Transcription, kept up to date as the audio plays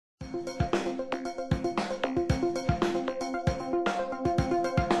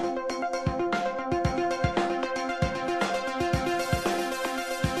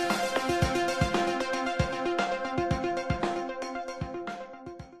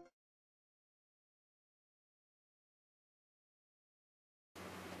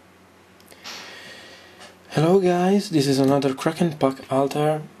Hello guys, this is another crack and pack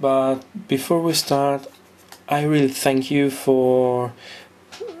altar, but before we start, I really thank you for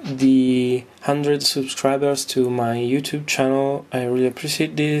the 100 subscribers to my YouTube channel. I really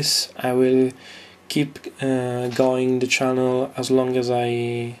appreciate this. I will keep going the channel as long as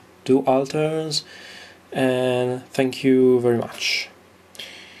I do altars, and thank you very much.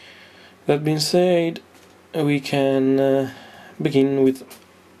 That being said, we can begin with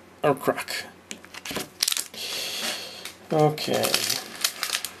our crack. Okay,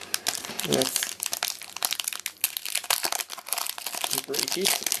 let's break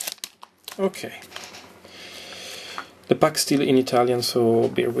it. Okay, the pack's still in Italian, so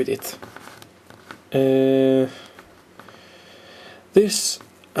bear with it. This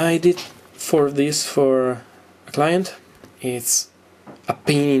I did for a client. It's a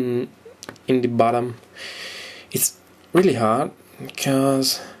pain in the bottom. It's really hard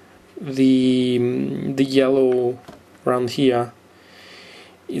because the yellow around here,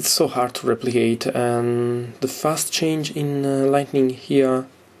 it's so hard to replicate, and the fast change in lightning here,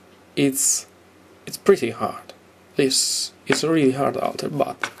 it's pretty hard. This is a really hard altar,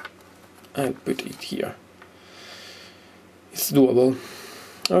 but I'll put it here. It's doable.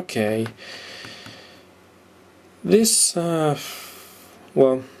 Okay. This,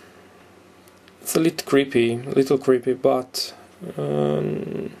 well, it's a little creepy, but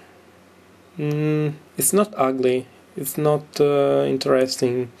it's not ugly. It's not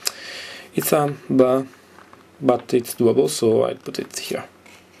interesting. It's but it's doable, so I'll put it here.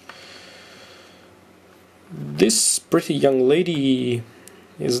 This pretty young lady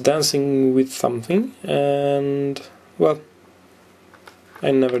is dancing with something, and well,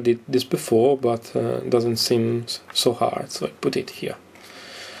 I never did this before, but it doesn't seem so hard, so I put it here.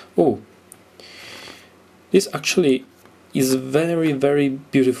 Oh, this actually is very, very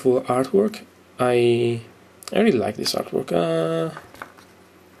beautiful artwork. I really like this artwork.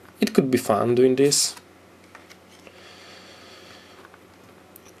 It could be fun doing this.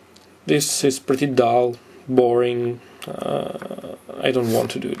 This is pretty dull, boring. I don't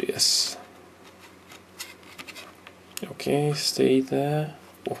want to do this. Okay, stay there.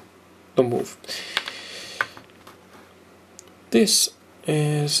 Oh, don't move. This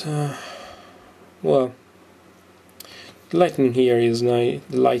is well, the lightning here is nice.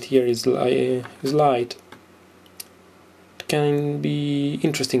 The light here is light. Can be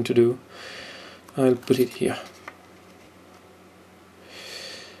interesting to do. I'll put it here.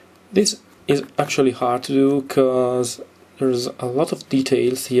 This is actually hard to do because there's a lot of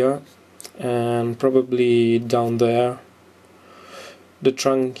details here, and probably down there. The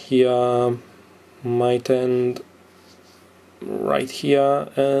trunk here might end right here,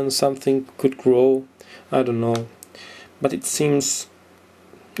 and something could grow. I don't know, but it seems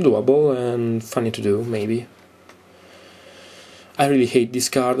doable and funny to do, maybe. I really hate this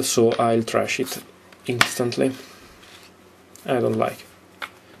card, so I'll trash it instantly. I don't like.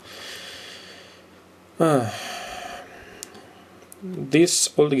 This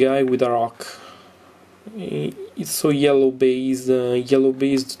old guy with a rock. It's so yellow based. Yellow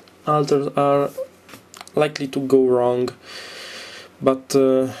based altars are likely to go wrong, but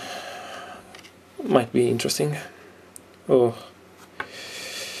might be interesting. Oh,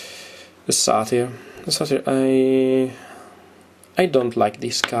 the satyr. The satyr. I don't like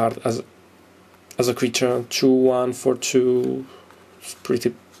this card as a creature. 2/1 for 2. It's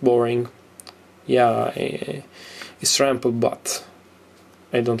pretty boring. Yeah, it's trampled, but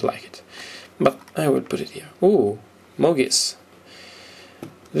I don't like it. But I will put it here. Oh, Mogis.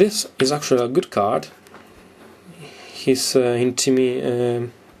 This is actually a good card. His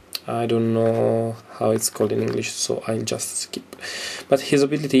intimi, I don't know how it's called in English, so I'll just skip. But his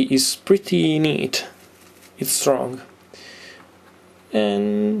ability is pretty neat. It's strong.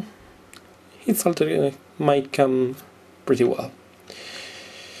 And his altar might come pretty well.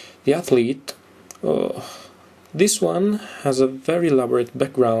 The athlete, this one has a very elaborate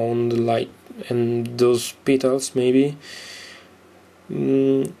background, like, and those petals maybe.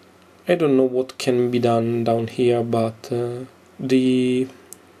 I don't know what can be done down here, but the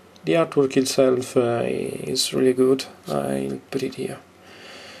artwork itself is really good. I'll put it here.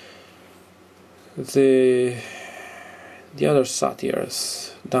 The other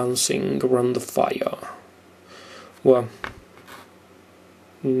satyrs dancing around the fire. Well,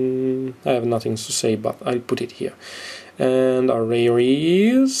 I have nothing to say, but I'll put it here. And our rare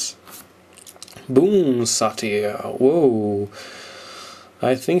is... Boom, Satyr! Whoa!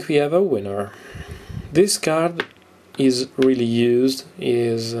 I think we have a winner. This card is really used,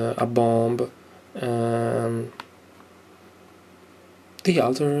 is a bomb. The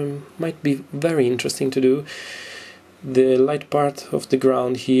altar might be very interesting to do. The light part of the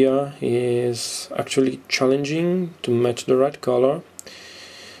ground here is actually challenging to match the right color.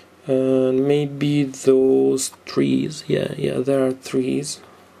 And maybe those trees, yeah, there are trees.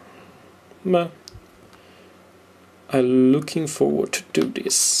 But I'm looking forward to do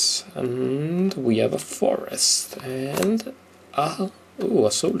this. And we have a forest and a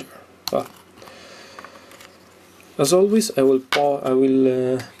soldier. As always, I will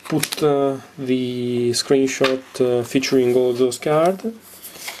put the screenshot featuring all those cards,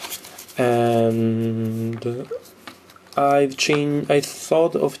 and I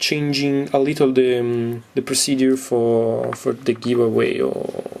thought of changing a little the procedure for the giveaway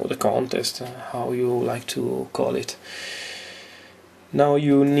or the contest, how you like to call it. Now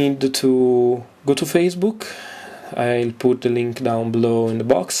you need to go to Facebook. I'll put the link down below in the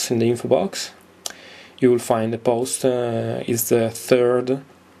box, in the info box. You will find the post. It's the third.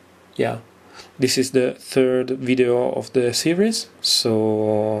 Yeah, this is the third video of the series,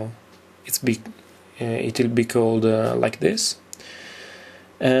 so it'll be called like this.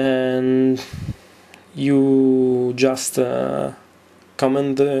 And you just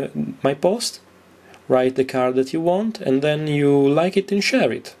comment my post, write the card that you want, and then you like it and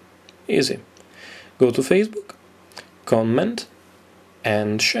share it. Easy. Go to Facebook, comment,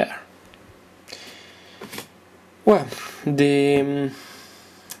 and share. Well, the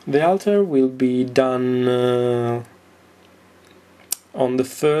altar will be done on the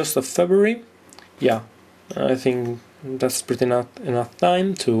 1st of February. Yeah, I think that's pretty enough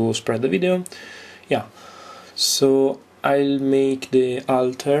time to spread the video. Yeah, so I'll make the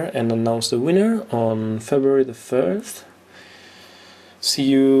altar and announce the winner on February the 1st. See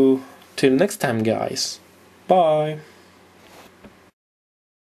you till next time, guys. Bye!